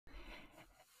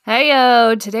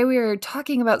Heyo, today we are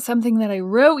talking about something that I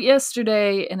wrote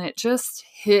yesterday and it just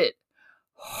hit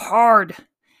hard.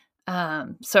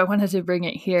 So I wanted to bring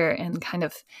it here and kind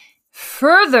of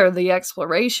further the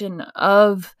exploration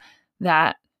of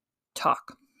that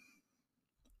talk.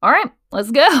 All right,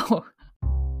 let's go.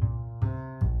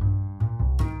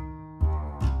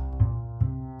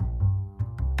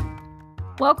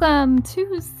 Welcome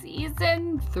to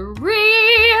season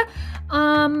 3.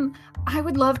 I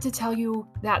would love to tell you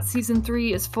that season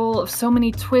 3 is full of so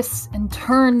many twists and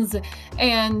turns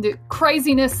and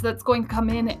craziness that's going to come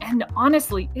in, and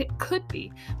honestly, it could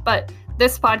be. But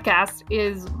this podcast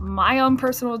is my own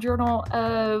personal journal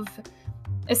of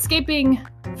escaping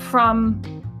from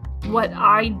what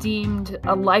I deemed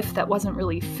a life that wasn't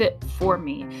really fit for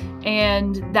me.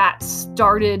 And that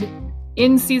started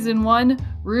in season 1,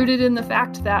 rooted in the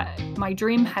fact that my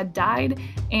dream had died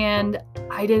and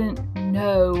I didn't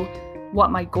know what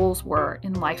my goals were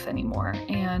in life anymore.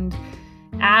 And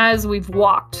as we've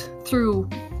walked through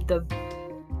the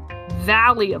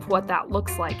valley of what that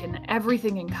looks like and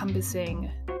everything encompassing,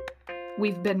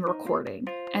 we've been recording.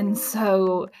 And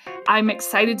so I'm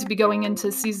excited to be going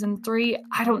into season 3.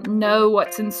 I don't know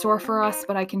what's in store for us,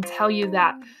 but I can tell you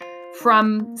that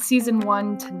from season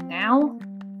 1 to now,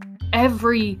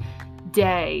 every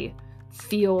day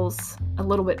feels a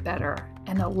little bit better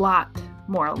and a lot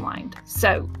more aligned.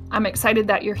 So I'm excited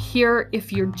that you're here.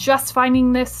 If you're just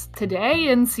finding this today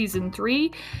in season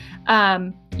 3,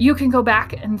 you can go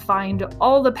back and find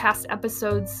all the past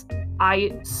episodes.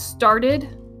 I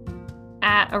started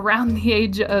at around the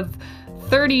age of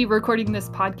 30 recording this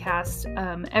podcast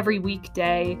every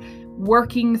weekday,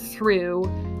 working through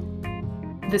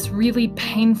this really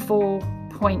painful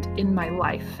point in my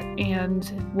life,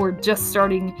 and we're just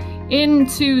starting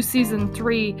into season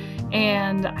 3,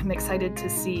 and I'm excited to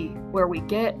see where we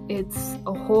get. It's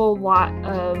a whole lot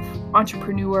of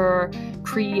entrepreneur,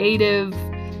 creative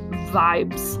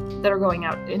vibes that are going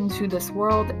out into this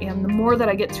world, and the more that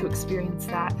I get to experience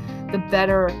that, the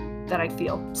better that I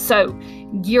feel. So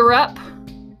gear up,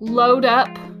 load up,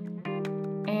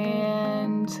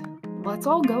 and let's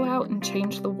all go out and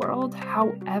change the world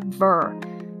however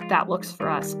that looks for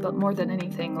us. But more than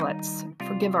anything, let's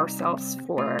forgive ourselves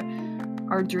for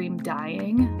our dream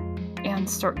dying and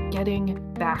start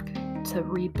getting back to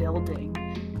rebuilding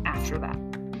after that.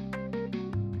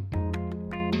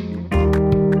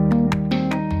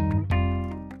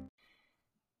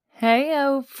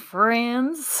 Heyo,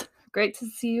 friends. Great to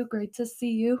see you. Great to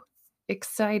see you.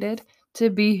 Excited to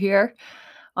be here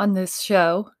on this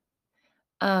show.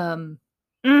 I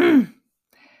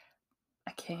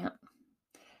can't.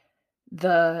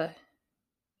 The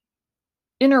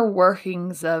inner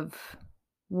workings of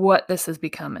what this has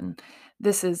become, and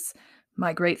this is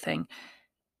my great thing.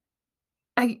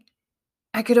 I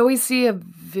could always see a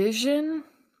vision,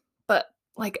 but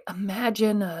like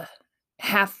imagine a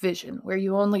half vision where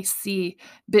you only see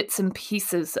bits and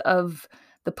pieces of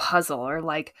the puzzle, or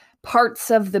like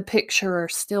parts of the picture are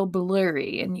still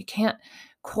blurry and you can't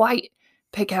quite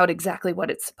pick out exactly what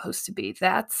it's supposed to be.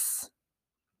 That's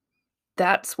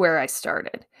where I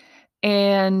started.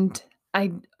 And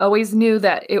I always knew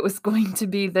that it was going to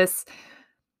be this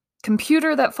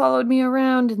computer that followed me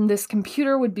around, and this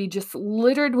computer would be just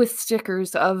littered with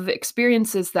stickers of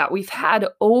experiences that we've had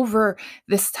over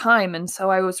this time. And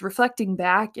so I was reflecting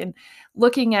back and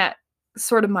looking at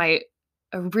sort of my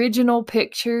original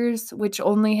pictures, which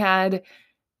only had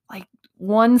like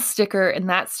one sticker, and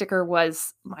that sticker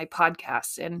was my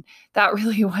podcast. And that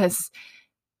really was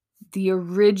the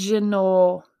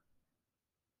original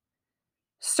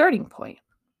starting point.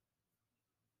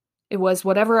 It was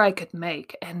whatever I could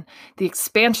make, and the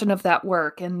expansion of that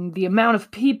work and the amount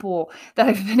of people that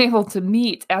I've been able to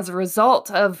meet as a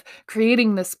result of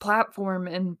creating this platform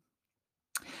and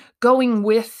going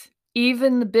with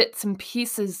even the bits and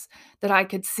pieces that I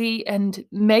could see and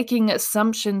making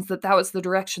assumptions that that was the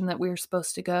direction that we were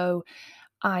supposed to go.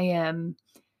 I am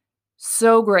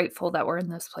so grateful that we're in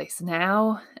this place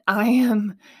now. I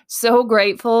am so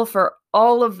grateful for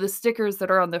all of the stickers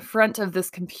that are on the front of this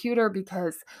computer,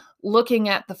 because looking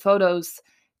at the photos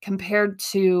compared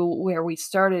to where we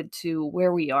started to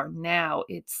where we are now,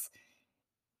 it's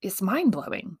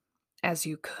mind-blowing, as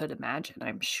you could imagine,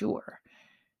 I'm sure.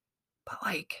 But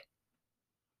like,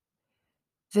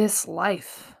 this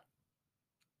life,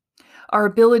 our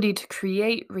ability to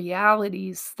create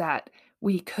realities that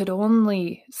we could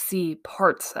only see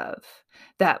parts of,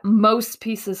 that most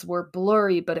pieces were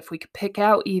blurry, but if we could pick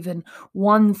out even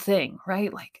one thing,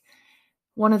 right? Like,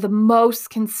 one of the most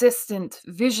consistent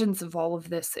visions of all of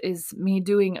this is me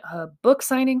doing a book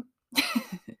signing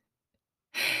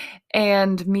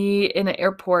and me in an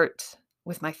airport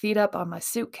with my feet up on my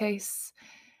suitcase,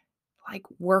 like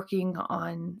working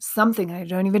on something. I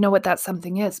don't even know what that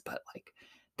something is, but like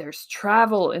there's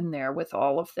travel in there with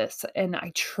all of this. And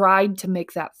I tried to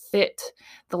make that fit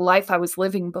the life I was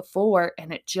living before,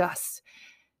 and it just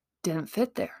didn't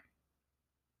fit there.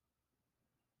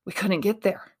 We couldn't get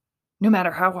there, no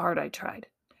matter how hard I tried.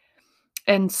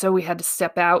 And so we had to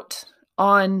step out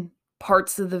on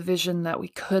parts of the vision that we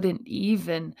couldn't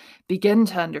even begin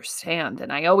to understand.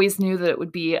 And I always knew that it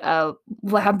would be a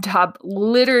laptop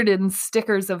littered in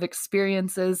stickers of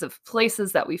experiences, of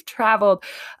places that we've traveled,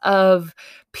 of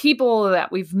people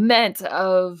that we've met,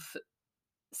 of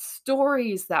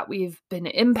stories that we've been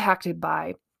impacted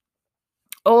by.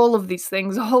 All of these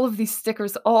things, all of these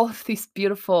stickers, all of these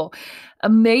beautiful,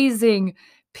 amazing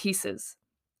pieces.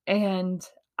 And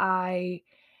I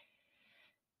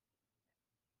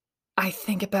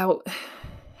think about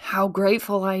how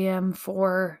grateful I am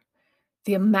for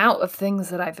the amount of things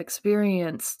that I've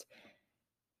experienced.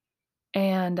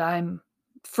 And I'm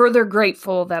further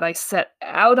grateful that I set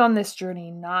out on this journey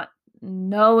not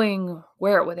knowing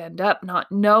where it would end up,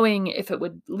 not knowing if it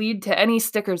would lead to any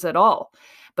stickers at all,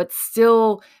 but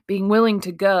still being willing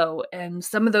to go. And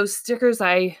some of those stickers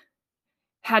I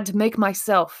had to make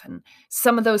myself, and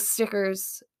some of those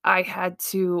stickers I had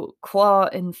to claw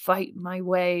and fight my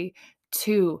way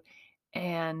to.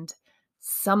 And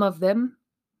some of them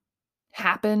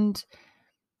happened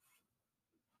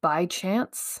by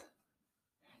chance.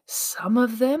 Some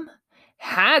of them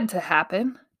had to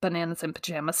happen. Bananas and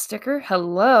pajama sticker.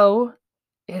 Hello.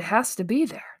 It has to be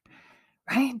there,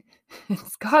 right?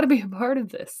 It's got to be a part of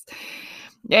this.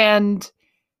 And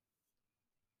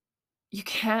you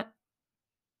can't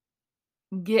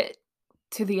get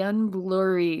to the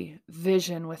unblurry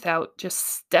vision without just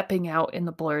stepping out in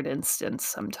the blurred instance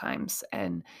sometimes.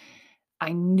 And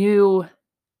I knew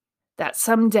that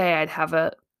someday I'd have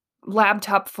a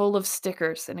laptop full of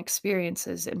stickers and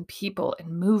experiences and people and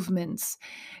movements.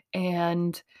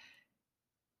 And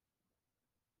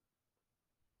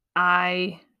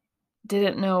I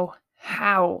didn't know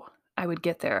how I would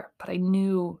get there, but I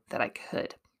knew that I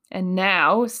could. And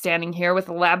now, standing here with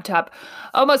a laptop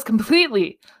almost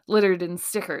completely littered in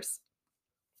stickers,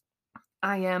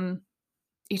 I am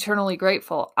eternally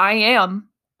grateful. I am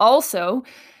also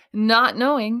not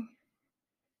knowing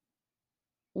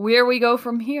where we go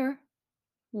from here.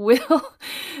 Will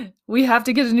we have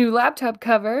to get a new laptop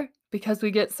cover because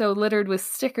we get so littered with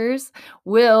stickers?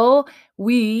 Will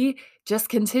we just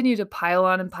continue to pile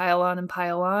on and pile on and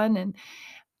pile on? And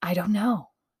I don't know.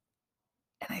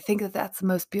 And I think that that's the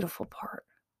most beautiful part.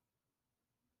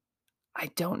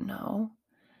 I don't know.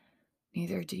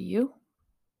 Neither do you.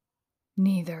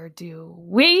 Neither do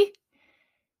we.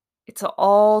 It's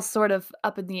all sort of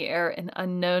up in the air and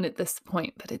unknown at this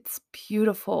point, but it's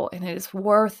beautiful and it is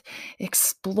worth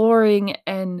exploring.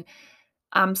 And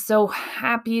I'm so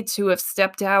happy to have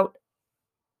stepped out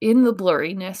in the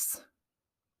blurriness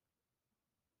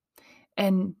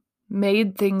and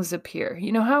made things appear.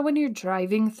 You know how when you're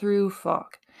driving through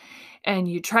fog and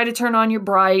you try to turn on your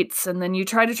brights and then you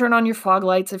try to turn on your fog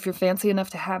lights if you're fancy enough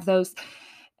to have those,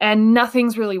 and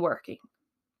nothing's really working.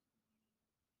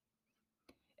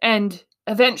 And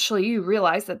eventually you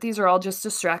realize that these are all just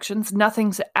distractions.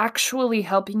 Nothing's actually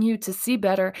helping you to see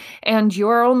better. And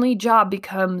your only job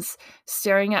becomes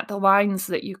staring at the lines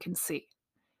that you can see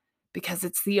because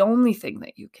it's the only thing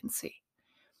that you can see.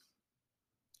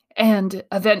 And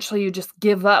eventually you just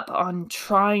give up on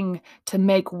trying to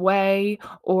make way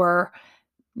or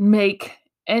make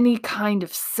any kind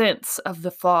of sense of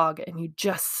the fog, and you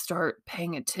just start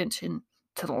paying attention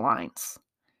to the lines.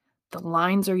 The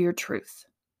lines are your truth.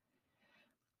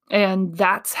 And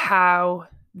that's how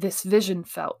this vision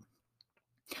felt.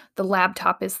 The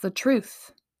laptop is the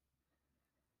truth.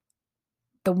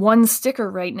 The one sticker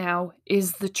right now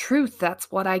is the truth.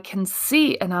 That's what I can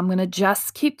see. And I'm going to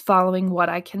just keep following what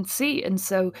I can see. And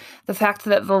so the fact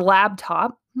that the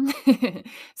laptop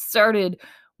started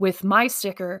with my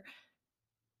sticker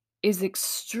is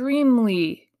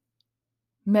extremely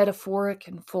metaphoric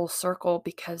and full circle,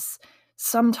 because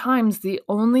sometimes the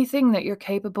only thing that you're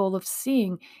capable of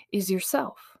seeing is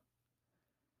yourself.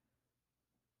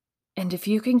 And if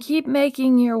you can keep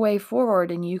making your way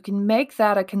forward and you can make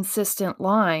that a consistent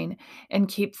line and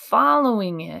keep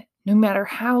following it, no matter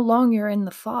how long you're in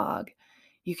the fog,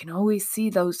 you can always see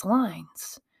those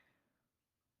lines.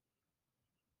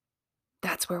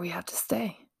 That's where we have to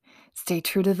stay. Stay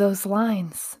true to those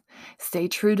lines. Stay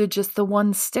true to just the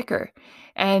one sticker.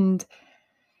 And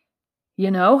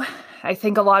I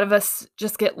think a lot of us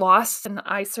just get lost, and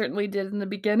I certainly did in the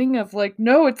beginning of like,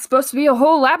 no, it's supposed to be a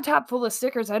whole laptop full of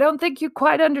stickers. I don't think you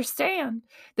quite understand.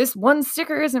 This one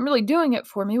sticker isn't really doing it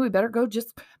for me. We better go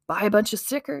just buy a bunch of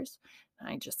stickers. And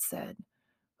I just said,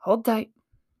 hold tight.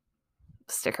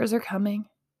 The stickers are coming.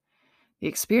 The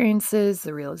experiences,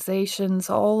 the realizations,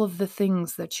 all of the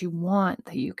things that you want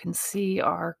that you can see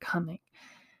are coming.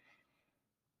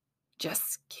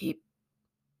 Just keep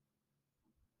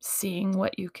seeing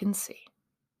what you can see.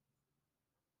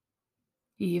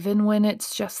 Even when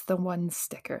it's just the one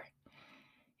sticker.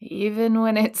 Even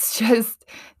when it's just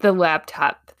the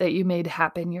laptop that you made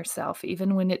happen yourself.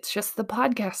 Even when it's just the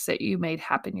podcast that you made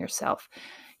happen yourself.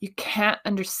 You can't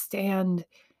understand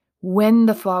when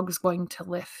the fog's going to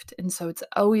lift. And so it's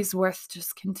always worth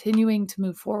just continuing to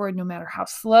move forward no matter how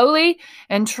slowly,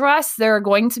 and trust there are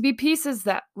going to be pieces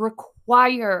that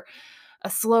require a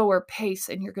slower pace,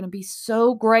 and you're going to be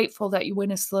so grateful that you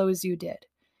went as slow as you did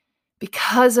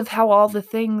because of how all the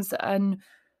things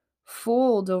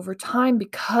unfold over time,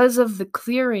 because of the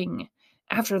clearing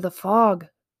after the fog.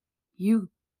 You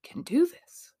can do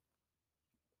this.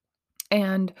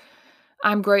 And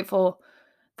I'm grateful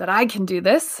that I can do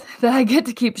this, that I get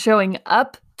to keep showing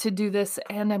up to do this.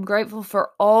 And I'm grateful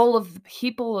for all of the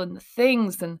people and the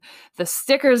things and the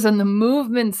stickers and the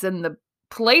movements and the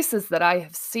places that I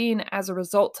have seen as a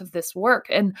result of this work.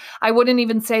 And I wouldn't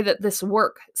even say that this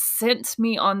work sent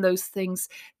me on those things.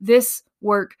 This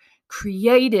work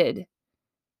created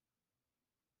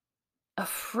a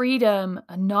freedom,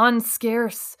 a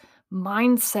non-scarce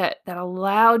mindset that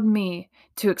allowed me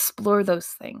to explore those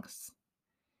things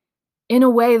in a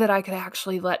way that I could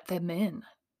actually let them in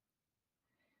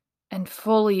and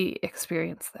fully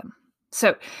experience them.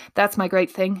 So that's my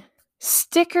great thing.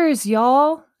 Stickers,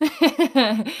 y'all.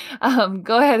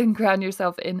 Go ahead and ground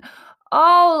yourself in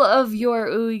all of your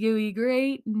ooey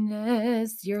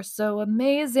greatness. You're so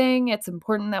amazing. It's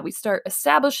important that we start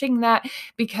establishing that,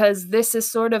 because this is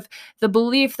sort of the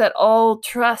belief that all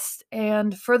trust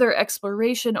and further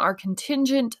exploration are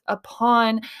contingent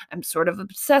upon. I'm sort of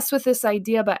obsessed with this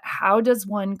idea, but how does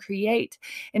one create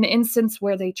an instance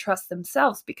where they trust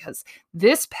themselves? Because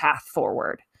this path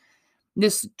forward,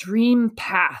 this dream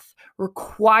path,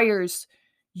 requires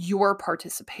your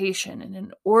participation. And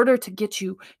in order to get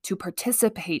you to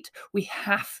participate, we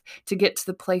have to get to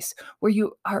the place where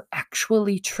you are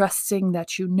actually trusting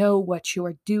that you know what you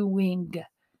are doing.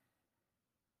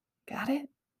 Got it?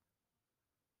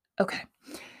 Okay.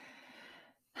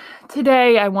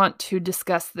 Today, I want to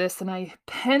discuss this, and I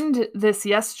penned this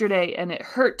yesterday, and it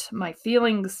hurt my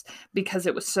feelings because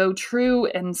it was so true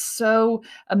and so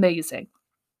amazing.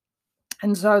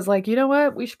 And so I was like, you know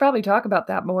what? We should probably talk about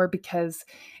that more because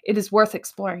it is worth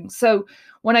exploring. So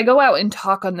when I go out and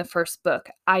talk on the first book,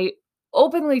 I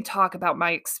openly talk about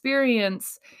my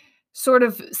experience sort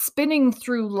of spinning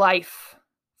through life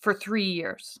for 3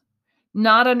 years,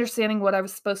 not understanding what I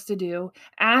was supposed to do,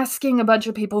 asking a bunch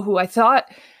of people who I thought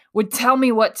would tell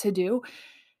me what to do,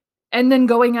 and then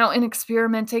going out and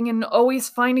experimenting and always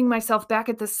finding myself back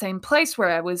at the same place where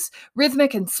I was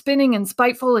rhythmic and spinning and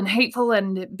spiteful and hateful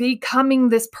and becoming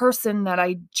this person that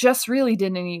I just really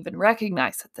didn't even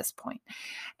recognize at this point.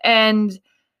 And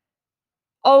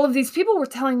all of these people were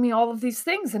telling me all of these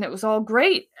things, and it was all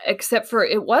great, except for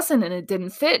it wasn't, and it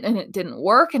didn't fit, and it didn't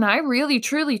work. And I really,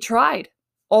 truly tried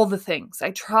all the things.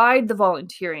 I tried the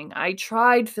volunteering. I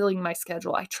tried filling my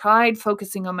schedule. I tried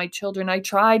focusing on my children. I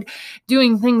tried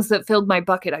doing things that filled my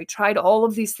bucket. I tried all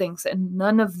of these things, and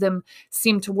none of them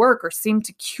seemed to work or seemed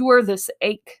to cure this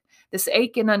ache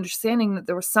in understanding that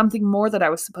there was something more that I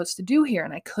was supposed to do here.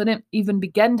 And I couldn't even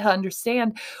begin to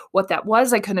understand what that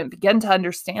was. I couldn't begin to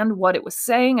understand what it was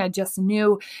saying. I just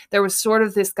knew there was sort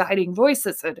of this guiding voice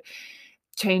that said,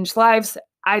 change lives.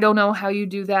 I don't know how you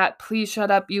do that. Please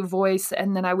shut up, you voice.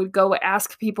 And then I would go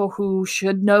ask people who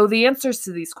should know the answers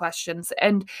to these questions.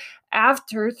 And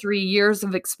after 3 years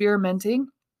of experimenting,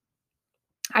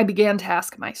 I began to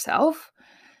ask myself,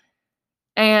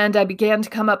 and I began to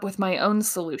come up with my own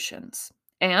solutions.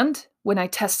 And when I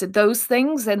tested those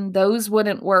things and those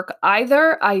wouldn't work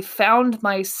either, I found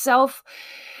myself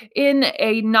in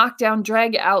a knockdown,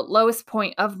 drag out lowest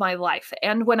point of my life.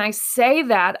 And when I say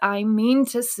that, I mean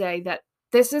to say that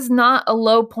this is not a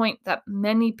low point that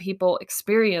many people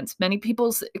experience. Many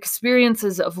people's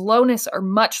experiences of lowness are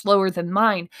much lower than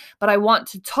mine. But I want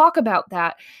to talk about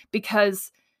that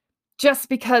because just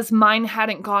because mine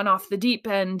hadn't gone off the deep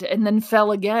end and then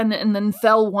fell again and then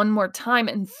fell one more time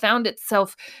and found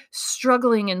itself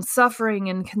struggling and suffering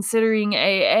and considering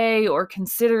AA or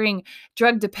considering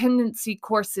drug dependency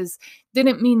courses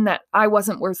didn't mean that I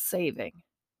wasn't worth saving.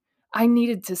 I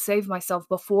needed to save myself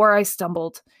before I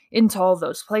stumbled into all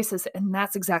those places, and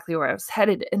that's exactly where I was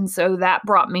headed. And so that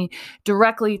brought me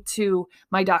directly to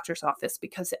my doctor's office,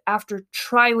 because after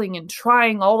trialing and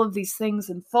trying all of these things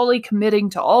and fully committing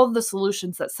to all of the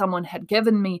solutions that someone had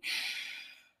given me,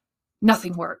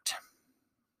 nothing worked.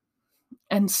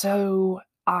 And so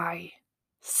I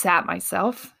sat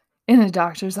myself in a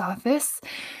doctor's office,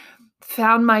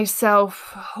 found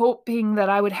myself hoping that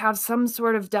I would have some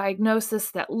sort of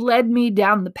diagnosis that led me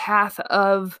down the path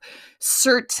of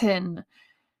certain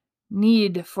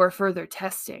need for further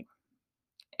testing.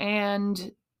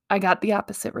 And I got the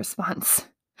opposite response.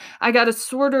 I got a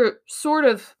sort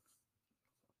of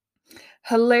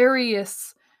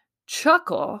hilarious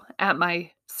chuckle at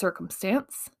my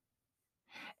circumstance.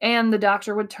 And the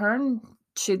doctor would turn,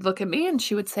 she'd look at me and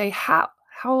she would say, How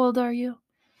old are you?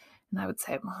 And I would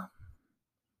say, well,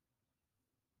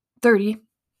 30.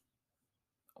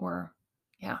 Or,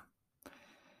 yeah,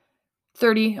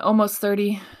 30, almost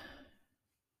 30.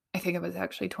 I think it was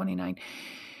actually 29.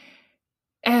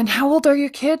 And how old are your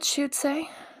kids? She would say.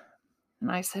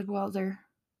 And I said, well, they're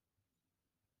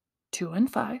 2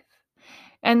 and 5.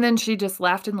 And then she just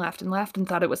laughed and laughed and laughed and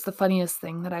thought it was the funniest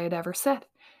thing that I had ever said.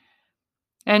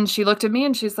 And she looked at me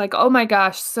and she's like, oh my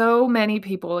gosh, so many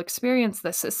people experience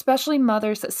this, especially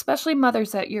mothers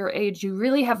at your age. You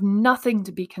really have nothing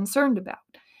to be concerned about.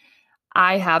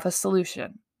 I have a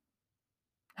solution.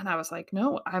 And I was like,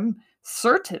 no, I'm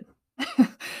certain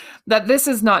that this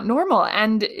is not normal.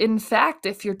 And in fact,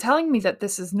 if you're telling me that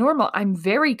this is normal, I'm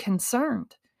very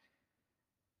concerned.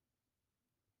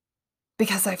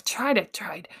 Because I've tried it.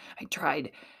 I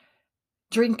tried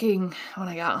drinking when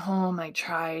I got home. I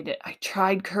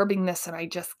tried curbing this, and I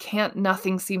just can't.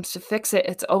 Nothing seems to fix it.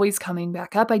 It's always coming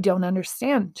back up. I don't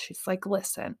understand. She's like,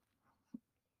 listen,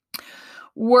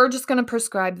 we're just going to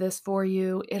prescribe this for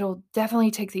you. It'll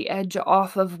definitely take the edge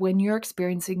off of when you're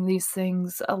experiencing these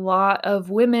things. A lot of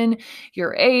women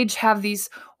your age have these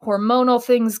hormonal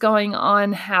things going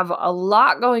on, have a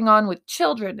lot going on with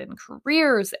children and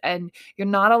careers, and you're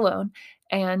not alone.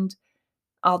 And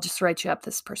I'll just write you up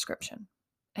this prescription.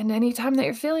 And anytime that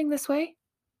you're feeling this way,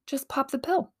 just pop the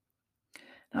pill.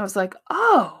 And I was like,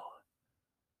 oh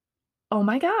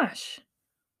my gosh.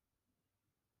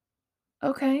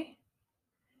 Okay.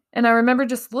 And I remember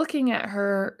just looking at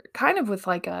her kind of with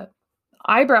like a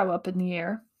eyebrow up in the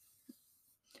air.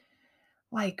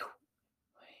 Like,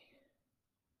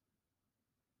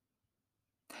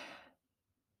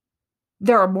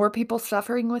 there are more people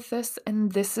suffering with this,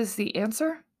 and this is the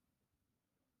answer?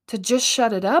 To just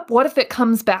shut it up? What if it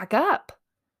comes back up?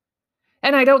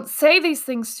 And I don't say these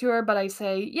things to her, but I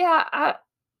say, yeah,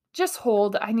 just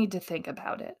hold. I need to think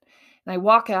about it. And I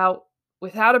walk out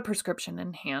without a prescription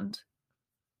in hand.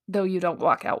 Though you don't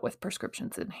walk out with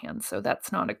prescriptions in hand, so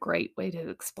that's not a great way to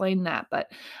explain that.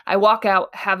 But I walk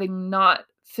out having not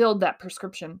filled that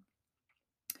prescription.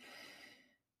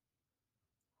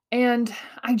 And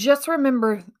I just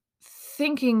remember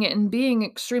thinking and being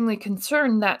extremely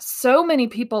concerned that so many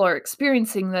people are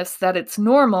experiencing this, that it's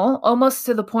normal, almost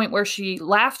to the point where she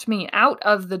laughed me out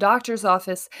of the doctor's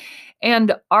office.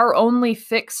 And our only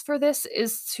fix for this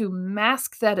is to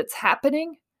mask that it's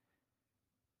happening.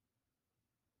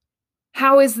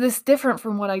 How is this different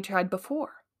from what I tried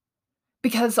before?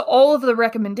 Because all of the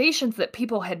recommendations that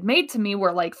people had made to me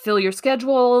were like, fill your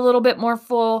schedule a little bit more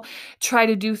full, try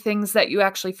to do things that you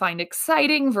actually find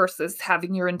exciting versus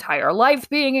having your entire life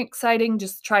being exciting.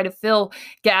 Just try to fill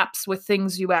gaps with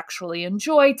things you actually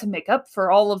enjoy to make up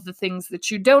for all of the things that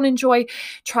you don't enjoy.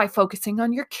 Try focusing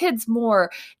on your kids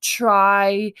more.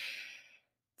 Try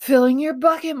filling your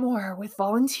bucket more with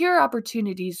volunteer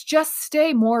opportunities. Just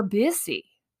stay more busy.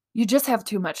 You just have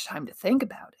too much time to think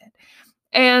about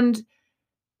it.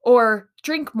 Or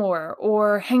drink more,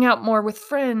 or hang out more with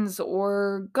friends,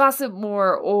 or gossip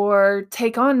more, or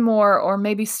take on more, or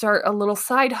maybe start a little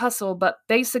side hustle, but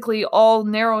basically all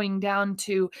narrowing down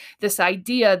to this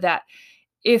idea that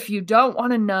if you don't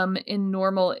want to numb in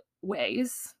normal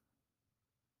ways,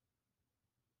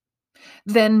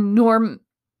 then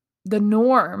the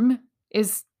norm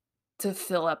is to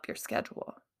fill up your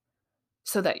schedule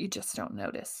so that you just don't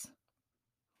notice.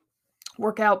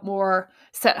 Work out more,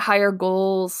 set higher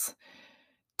goals,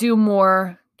 do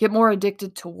more, get more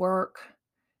addicted to work,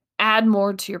 add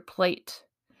more to your plate.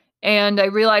 And I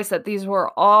realized that these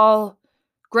were all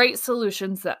great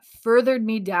solutions that furthered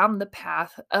me down the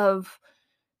path of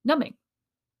numbing,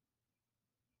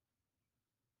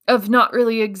 of not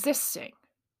really existing.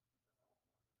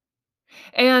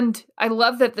 And I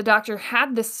love that the doctor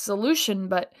had this solution,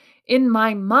 but in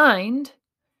my mind,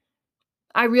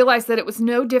 I realized that it was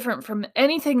no different from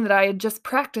anything that I had just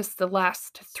practiced the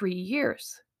last 3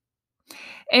 years.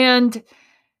 And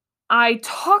I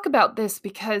talk about this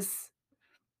because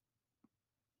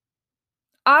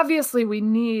obviously we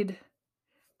need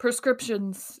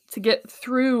prescriptions to get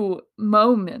through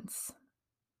moments,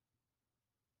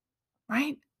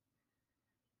 right?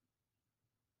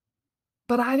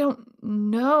 But I don't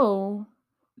know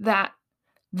that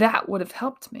that would have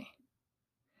helped me.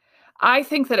 I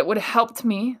think that it would have helped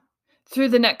me through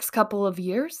the next couple of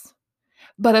years,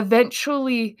 but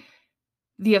eventually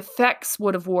the effects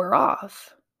would have wore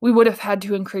off. We would have had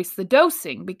to increase the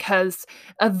dosing because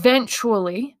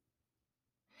eventually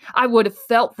I would have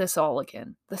felt this all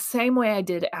again, the same way I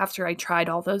did after I tried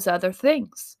all those other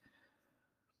things.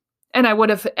 And I would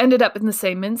have ended up in the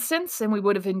same instance, and we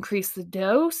would have increased the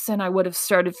dose, and I would have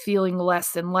started feeling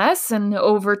less and less, and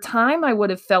over time, I would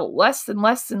have felt less and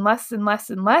less and less and less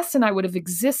and less, and I would have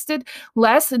existed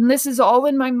less, and this is all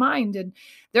in my mind, and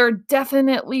there are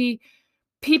definitely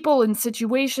people and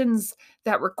situations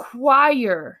that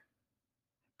require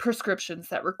prescriptions,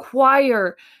 that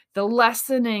require the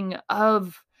lessening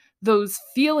of those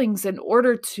feelings in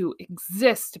order to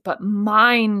exist, but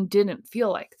mine didn't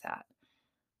feel like that.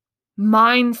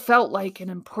 Mine felt like an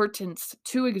importance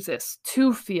to exist,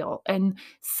 to feel, and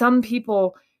some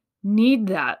people need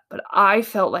that, but I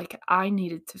felt like I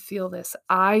needed to feel this.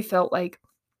 I felt like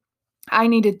I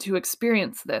needed to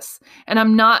experience this. And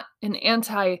I'm not an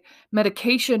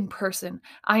anti-medication person.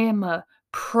 I am a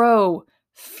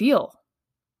pro-feel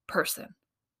person.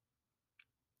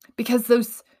 Because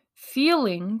those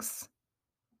feelings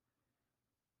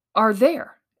are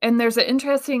there. And there's an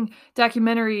interesting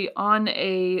documentary on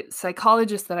a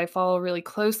psychologist that I follow really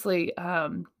closely,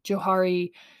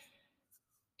 Johari,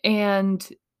 and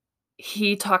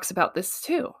he talks about this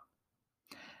too,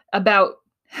 about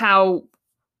how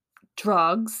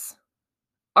drugs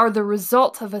are the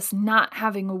result of us not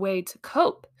having a way to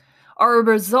cope, are a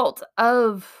result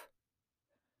of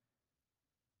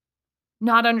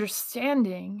not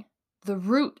understanding the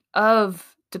root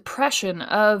of depression,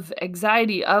 of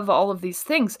anxiety, of all of these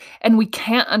things. And we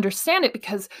can't understand it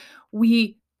because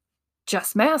we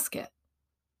just mask it.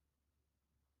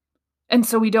 And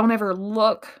so we don't ever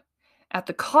look at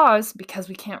the cause because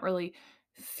we can't really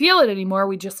feel it anymore.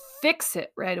 We just fix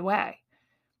it right away.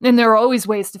 And there are always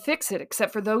ways to fix it,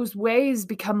 except for those ways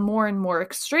become more and more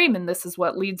extreme. And this is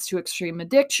what leads to extreme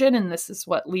addiction. And this is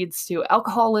what leads to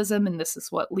alcoholism. And this is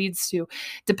what leads to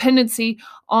dependency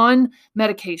on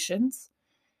medications.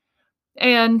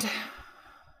 And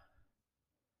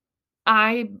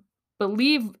I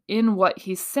believe in what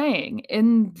he's saying,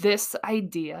 in this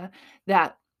idea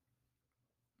that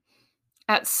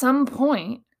at some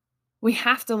point, we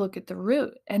have to look at the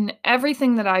root. And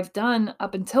everything that I've done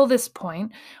up until this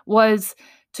point was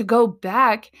to go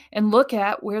back and look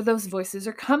at where those voices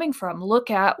are coming from, look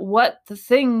at what the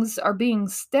things are being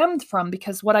stemmed from,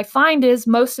 because what I find is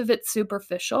most of it's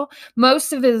superficial,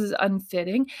 most of it is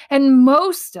unfitting, and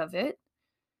most of it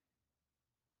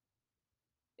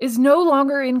is no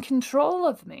longer in control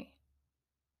of me.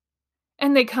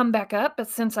 And they come back up, but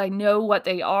since I know what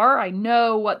they are, I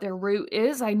know what their root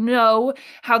is, I know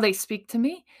how they speak to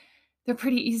me, they're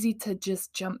pretty easy to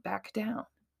just jump back down.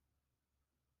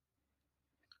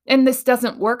 And this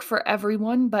doesn't work for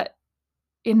everyone, but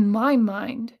in my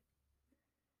mind,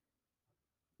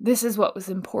 this is what was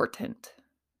important.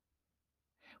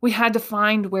 We had to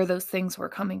find where those things were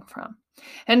coming from.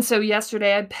 And so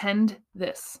yesterday I penned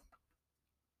this.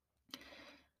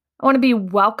 I want to be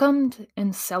welcomed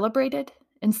and celebrated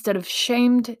instead of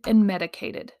shamed and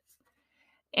medicated.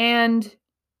 And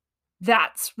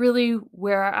that's really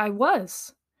where I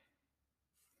was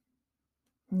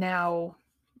now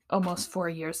almost 4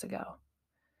 years ago.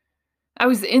 I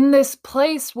was in this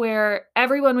place where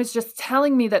everyone was just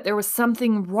telling me that there was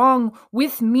something wrong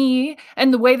with me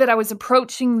and the way that I was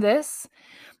approaching this,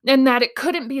 and that it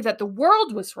couldn't be that the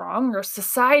world was wrong or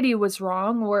society was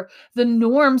wrong or the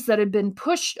norms that had been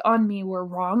pushed on me were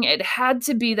wrong. It had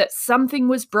to be that something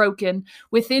was broken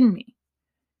within me.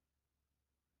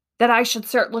 That I should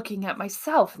start looking at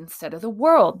myself instead of the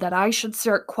world, that I should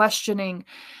start questioning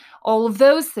all of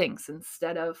those things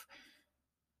instead of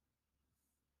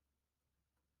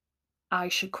I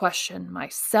should question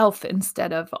myself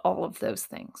instead of all of those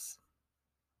things.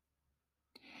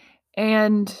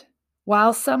 And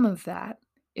while some of that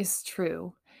is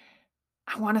true,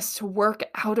 I want us to work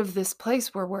out of this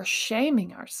place where we're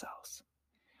shaming ourselves,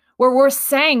 where we're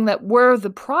saying that we're the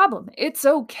problem. It's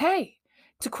okay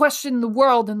to question the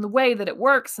world and the way that it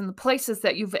works and the places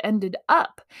that you've ended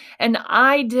up. And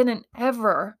I didn't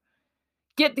ever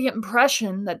get the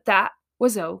impression that that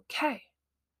was okay.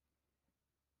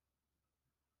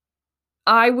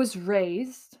 I was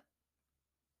raised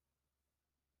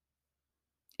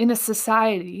in a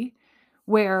society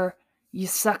where you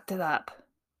sucked it up,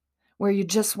 where you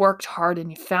just worked hard and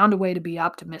you found a way to be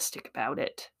optimistic about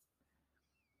it.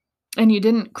 And you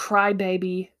didn't cry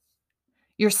baby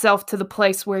yourself to the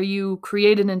place where you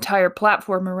create an entire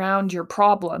platform around your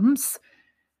problems.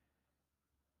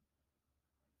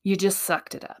 You just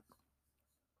sucked it up.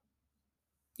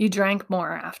 You drank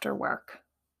more after work.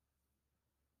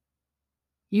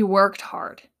 You worked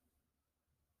hard.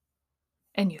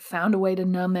 And you found a way to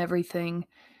numb everything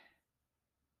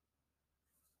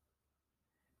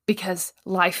because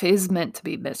life is meant to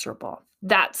be miserable.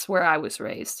 That's where I was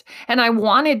raised. And I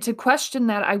wanted to question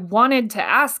that. I wanted to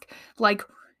ask, like,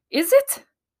 is it?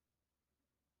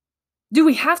 Do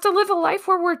we have to live a life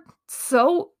where we're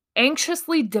so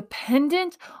anxiously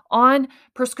dependent on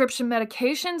prescription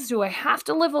medications? Do I have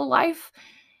to live a life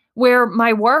where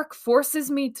my work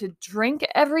forces me to drink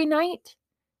every night?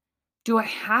 Do I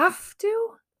have to?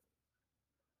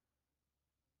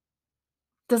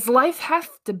 Does life have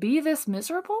to be this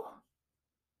miserable?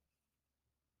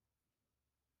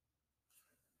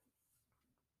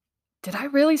 Did I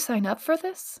really sign up for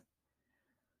this?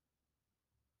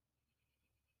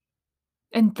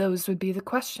 And those would be the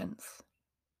questions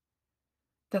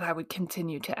that I would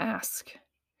continue to ask.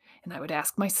 And I would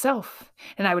ask myself,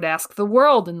 and I would ask the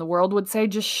world, and the world would say,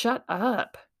 just shut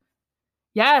up.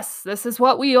 Yes, this is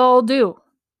what we all do.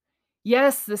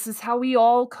 Yes, this is how we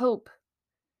all cope.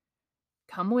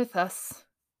 Come with us.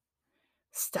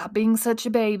 Stop being such a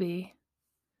baby.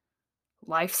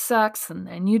 Life sucks and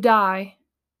then you die.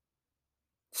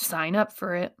 Sign up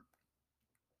for it.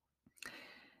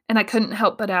 And I couldn't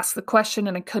help but ask the question,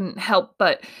 and I couldn't help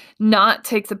but not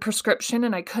take the prescription,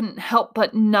 and I couldn't help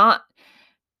but not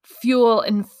fuel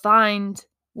and find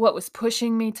what was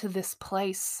pushing me to this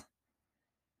place.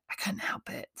 I couldn't help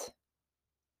it.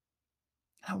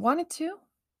 I wanted to.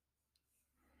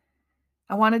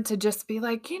 I wanted to just be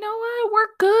like, you know what?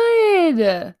 We're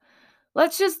good.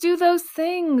 Let's just do those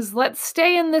things. Let's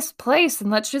stay in this place and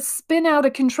let's just spin out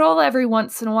of control every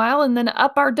once in a while and then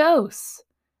up our dose.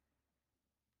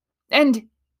 And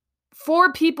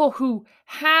for people who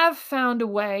have found a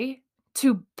way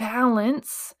to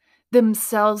balance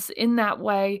themselves in that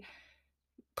way,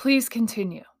 please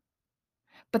continue.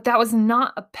 But that was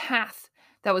not a path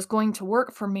that was going to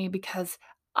work for me because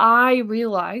I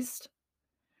realized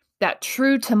that,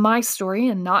 true to my story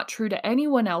and not true to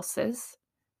anyone else's,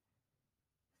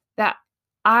 that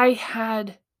I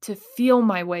had to feel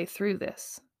my way through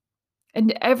this.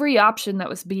 And every option that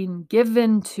was being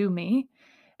given to me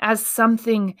as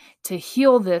something to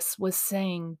heal this was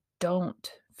saying,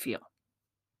 don't feel.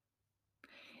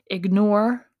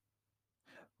 Ignore,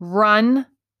 run,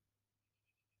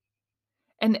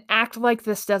 and act like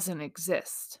this doesn't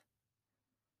exist.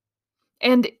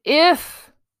 And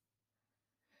if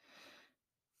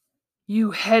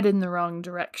you head in the wrong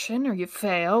direction, or you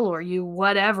fail, or you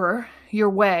whatever your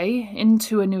way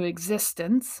into a new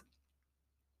existence,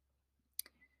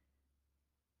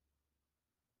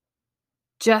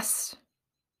 just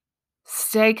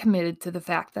stay committed to the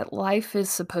fact that life is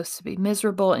supposed to be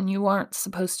miserable and you aren't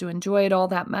supposed to enjoy it all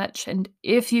that much. And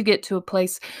if you get to a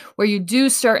place where you do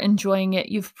start enjoying it,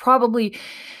 you've probably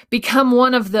become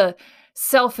one of the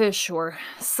selfish or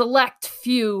select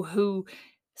few who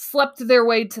slept their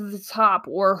way to the top,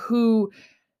 or who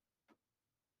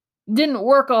didn't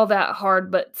work all that hard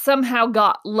but somehow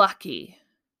got lucky.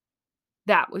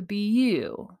 That would be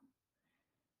you.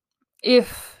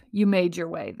 If you made your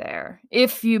way there,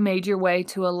 if you made your way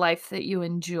to a life that you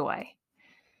enjoy.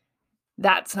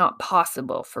 That's not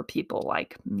possible for people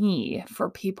like me, for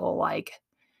people like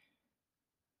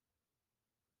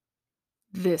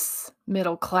this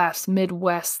middle class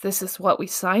Midwest. This is what we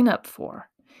sign up for.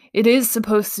 It is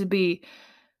supposed to be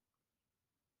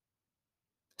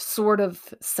sort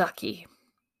of sucky.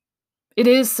 It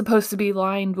is supposed to be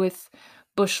lined with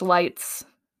bush lights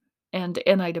and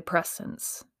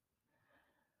antidepressants.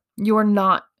 You're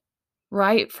not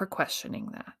right for questioning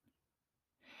that.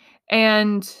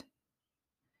 And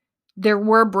there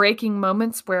were breaking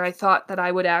moments where I thought that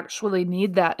I would actually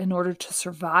need that in order to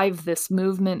survive this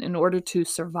movement, in order to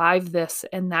survive this.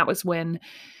 And that was when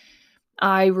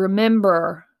I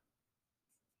remember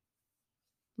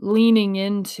leaning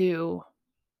into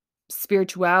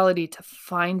spirituality to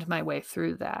find my way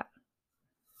through that.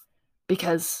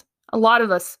 Because a lot of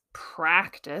us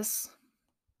practice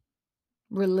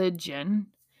religion,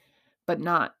 but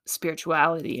not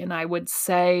spirituality. And I would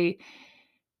say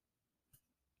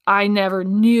I never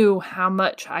knew how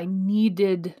much I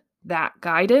needed that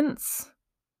guidance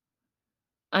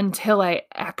until I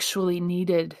actually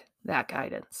needed that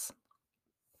guidance.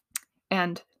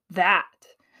 And that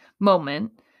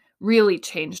moment really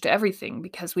changed everything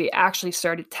because we actually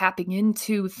started tapping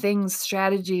into things,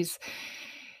 strategies,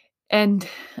 and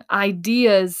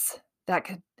ideas that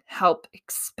could help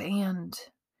expand,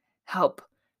 help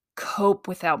cope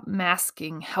without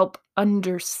masking, help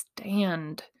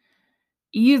understand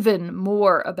even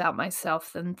more about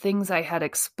myself than things I had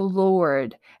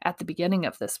explored at the beginning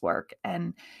of this work.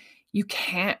 And you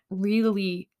can't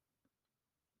really,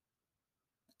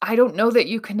 I don't know that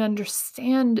you can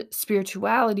understand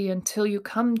spirituality until you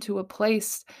come to a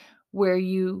place where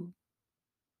you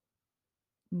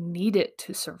need it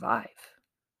to survive.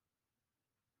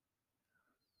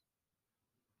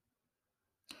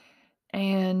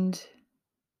 And,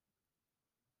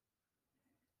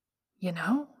 you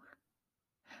know,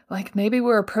 like maybe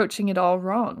we're approaching it all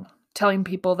wrong, telling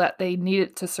people that they need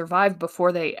it to survive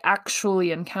before they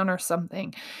actually encounter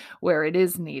something where it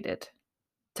is needed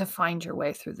to find your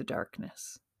way through the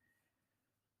darkness.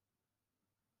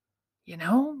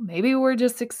 Maybe we're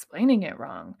just explaining it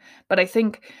wrong. But I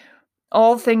think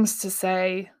all things to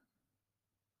say,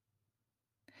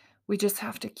 we just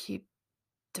have to keep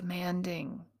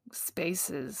demanding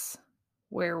spaces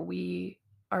where we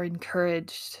are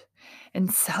encouraged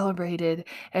and celebrated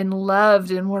and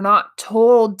loved, and we're not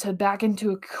told to back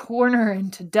into a corner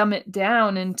and to dumb it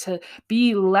down and to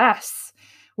be less,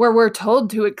 where we're told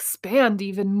to expand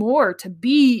even more, to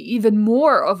be even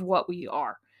more of what we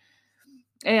are.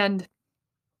 And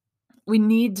we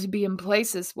need to be in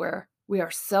places where we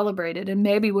are celebrated, and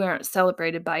maybe we aren't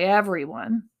celebrated by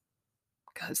everyone,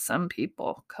 because some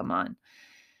people, come on,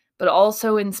 but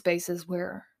also in spaces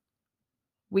where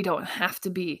we don't have to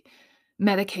be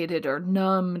medicated or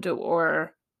numbed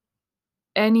or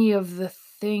any of the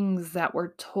things that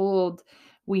we're told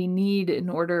we need in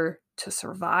order to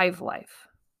survive life.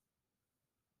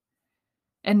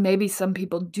 And maybe some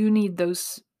people do need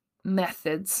those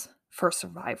methods for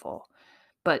survival,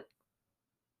 but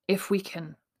if we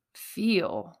can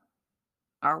feel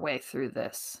our way through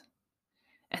this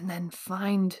and then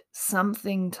find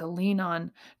something to lean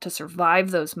on to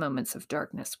survive those moments of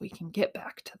darkness, we can get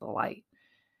back to the light.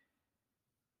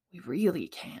 We really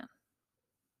can.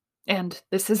 And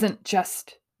this isn't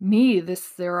just me.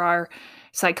 There are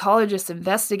psychologists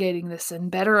investigating this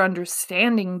and better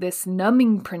understanding this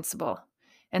numbing principle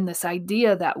and this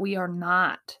idea that we are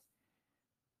not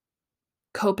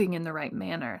coping in the right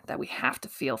manner, that we have to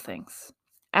feel things.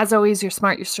 As always, you're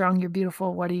smart, you're strong, you're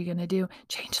beautiful. What are you going to do?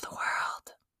 Change the world.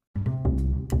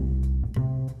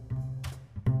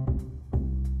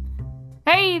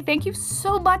 Hey, thank you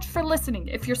so much for listening.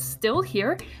 If you're still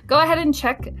here, go ahead and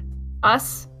check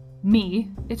it's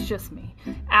just me,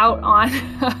 out on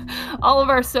all of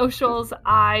our socials.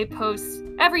 I post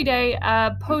every day,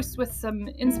 post with some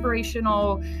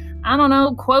inspirational,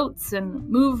 quotes and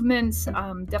movements,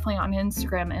 definitely on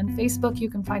Instagram and Facebook. You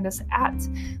can find us at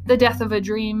The Death of a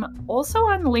Dream, also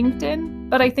on LinkedIn,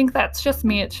 but I think that's just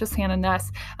me. It's just Hannah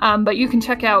Nuss. But you can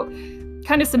check out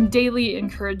kind of some daily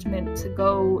encouragement to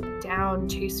go down,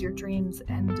 chase your dreams,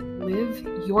 and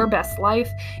live your best life.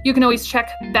 You can always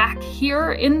check back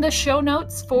here in the show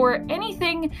notes for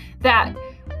anything that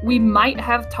we might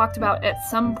have talked about at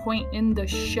some point in the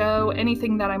show,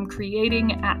 anything that I'm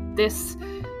creating at this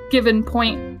given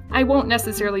point. I won't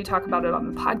necessarily talk about it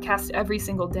on the podcast every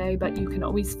single day, but you can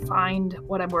always find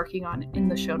what I'm working on in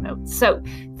the show notes. So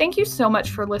thank you so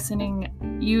much for listening.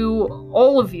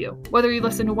 All of you, whether you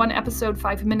listen to one episode,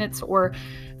 5 minutes or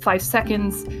 5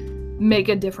 seconds, make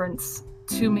a difference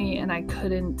to me. And I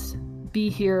couldn't be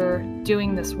here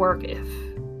doing this work if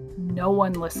no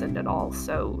one listened at all.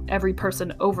 So every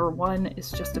person over one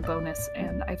is just a bonus.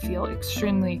 And I feel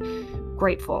extremely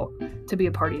grateful to be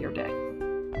a part of your day.